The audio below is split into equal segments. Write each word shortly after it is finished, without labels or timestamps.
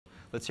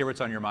Let's hear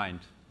what's on your mind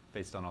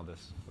based on all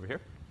this. Over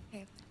here.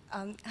 Okay.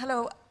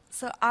 Hello.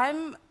 So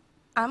I'm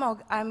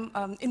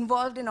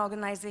involved in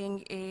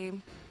organizing a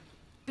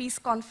peace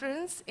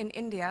conference in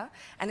India,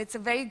 and it's a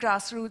very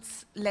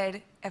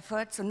grassroots-led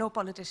effort, so no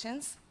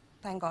politicians,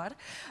 thank God.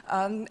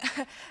 And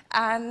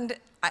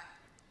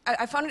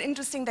I found it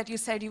interesting that you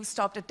said you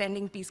stopped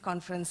attending peace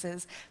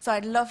conferences. So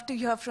I'd love to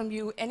hear from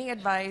you any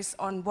advice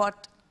on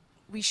what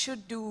we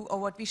should do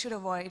or what we should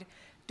avoid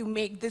to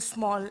make this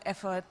small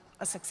effort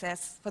a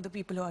success for the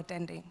people who are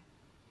attending.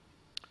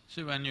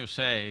 See, when you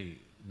say,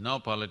 no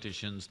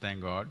politicians,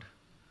 thank God,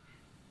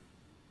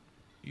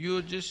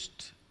 you're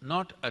just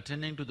not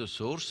attending to the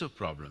source of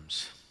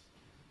problems.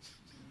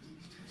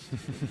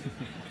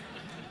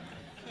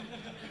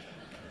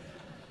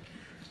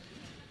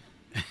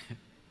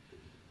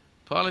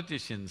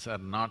 Politicians are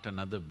not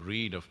another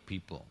breed of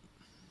people.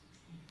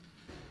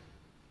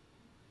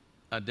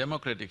 A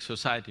democratic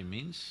society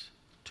means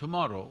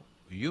tomorrow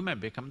you may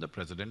become the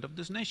president of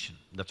this nation.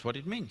 That's what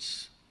it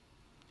means,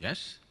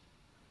 yes?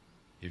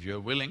 If you're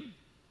willing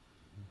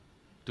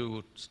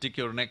to stick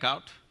your neck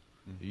out,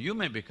 you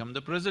may become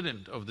the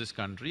president of this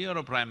country or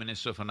a prime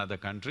minister of another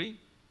country.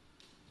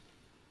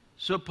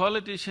 So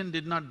politician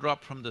did not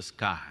drop from the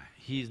sky,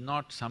 he is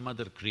not some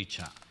other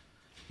creature.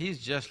 He's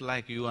just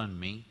like you and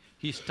me,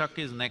 he stuck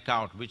his neck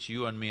out, which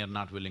you and me are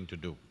not willing to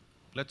do.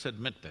 Let's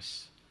admit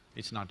this,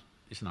 it's not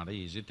an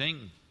easy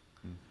thing.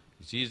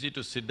 It's easy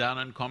to sit down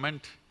and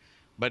comment,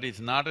 but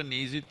it's not an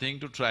easy thing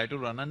to try to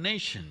run a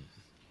nation.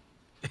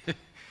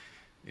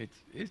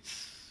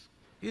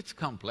 It's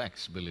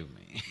complex, believe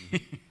me.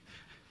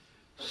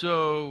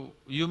 So,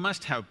 you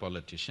must have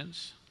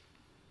politicians,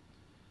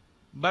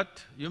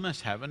 but you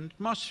must have an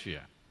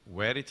atmosphere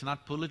where it's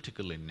not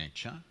political in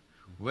nature,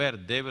 where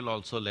they will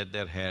also let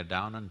their hair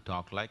down and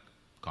talk like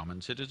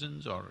common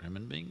citizens or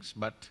human beings,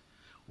 but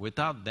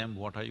without them,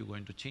 what are you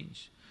going to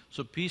change?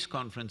 So peace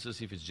conferences,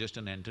 if it's just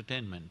an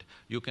entertainment,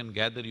 you can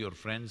gather your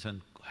friends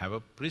and have a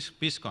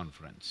peace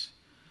conference.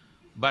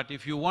 But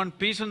if you want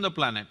peace on the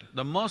planet,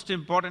 the most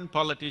important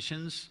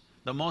politicians,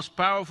 the most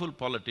powerful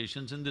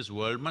politicians in this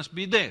world must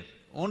be there.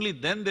 Only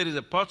then there is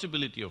a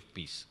possibility of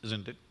peace,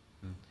 isn't it?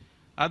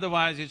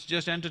 Otherwise, it's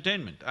just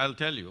entertainment. I'll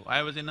tell you,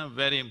 I was in a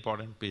very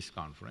important peace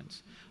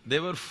conference.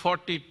 There were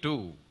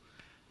 42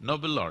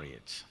 Nobel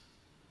laureates.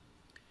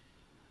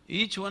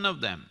 Each one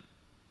of them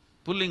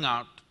pulling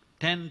out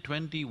 10,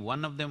 20,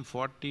 one of them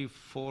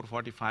 44,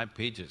 45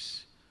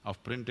 pages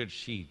of printed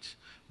sheets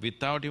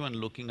without even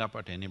looking up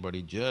at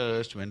anybody,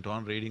 just went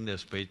on reading their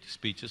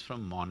speeches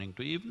from morning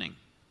to evening.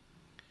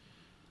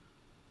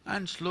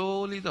 And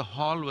slowly the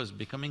hall was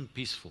becoming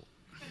peaceful.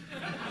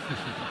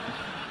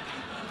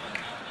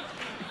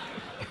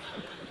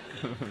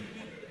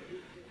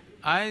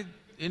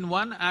 In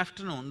one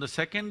afternoon, the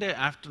second day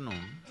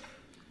afternoon,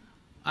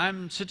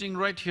 I'm sitting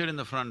right here in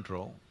the front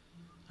row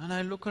and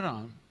I look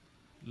around,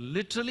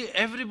 literally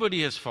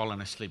everybody has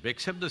fallen asleep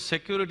except the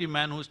security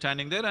man who's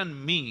standing there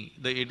and me,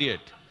 the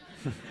idiot,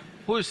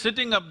 who is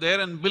sitting up there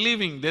and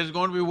believing there's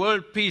going to be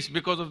world peace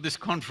because of this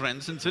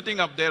conference and sitting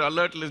up there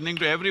alert, listening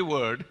to every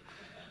word.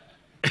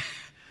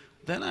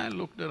 Then I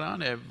looked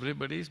around,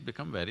 everybody's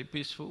become very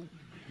peaceful.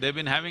 They've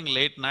been having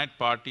late-night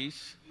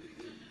parties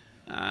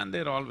and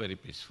they're all very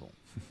peaceful.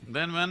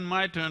 Then when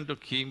my turn to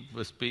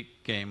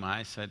speak came,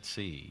 I said,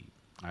 see,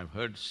 I've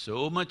heard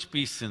so much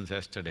peace since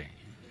yesterday.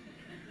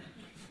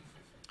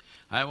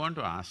 I want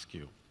to ask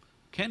you,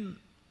 can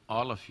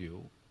all of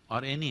you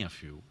or any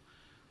of you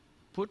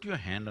put your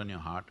hand on your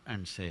heart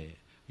and say,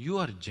 you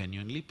are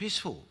genuinely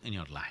peaceful in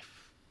your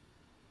life?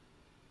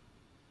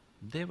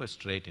 They were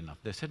straight enough,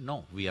 they said,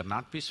 no, we are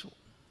not peaceful.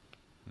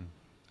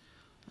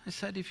 I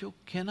said, if you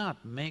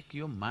cannot make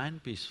your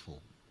mind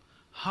peaceful,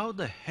 how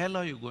the hell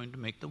are you going to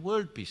make the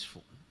world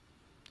peaceful?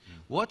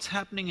 What's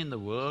happening in the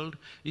world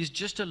is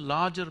just a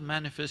larger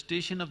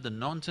manifestation of the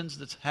nonsense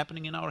that's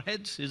happening in our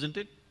heads, isn't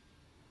it?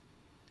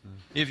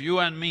 If you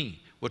and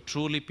me were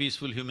truly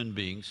peaceful human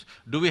beings,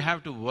 do we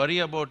have to worry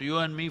about you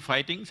and me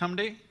fighting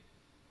someday?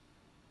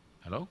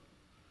 Hello?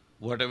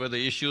 Whatever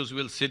the issues,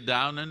 we'll sit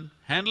down and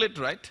handle it,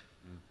 right?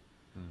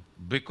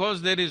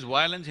 Because there is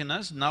violence in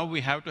us, now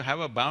we have to have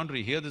a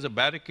boundary. Here there's a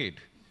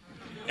barricade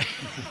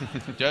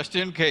just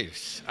in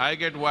case I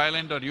get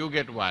violent or you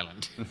get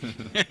violent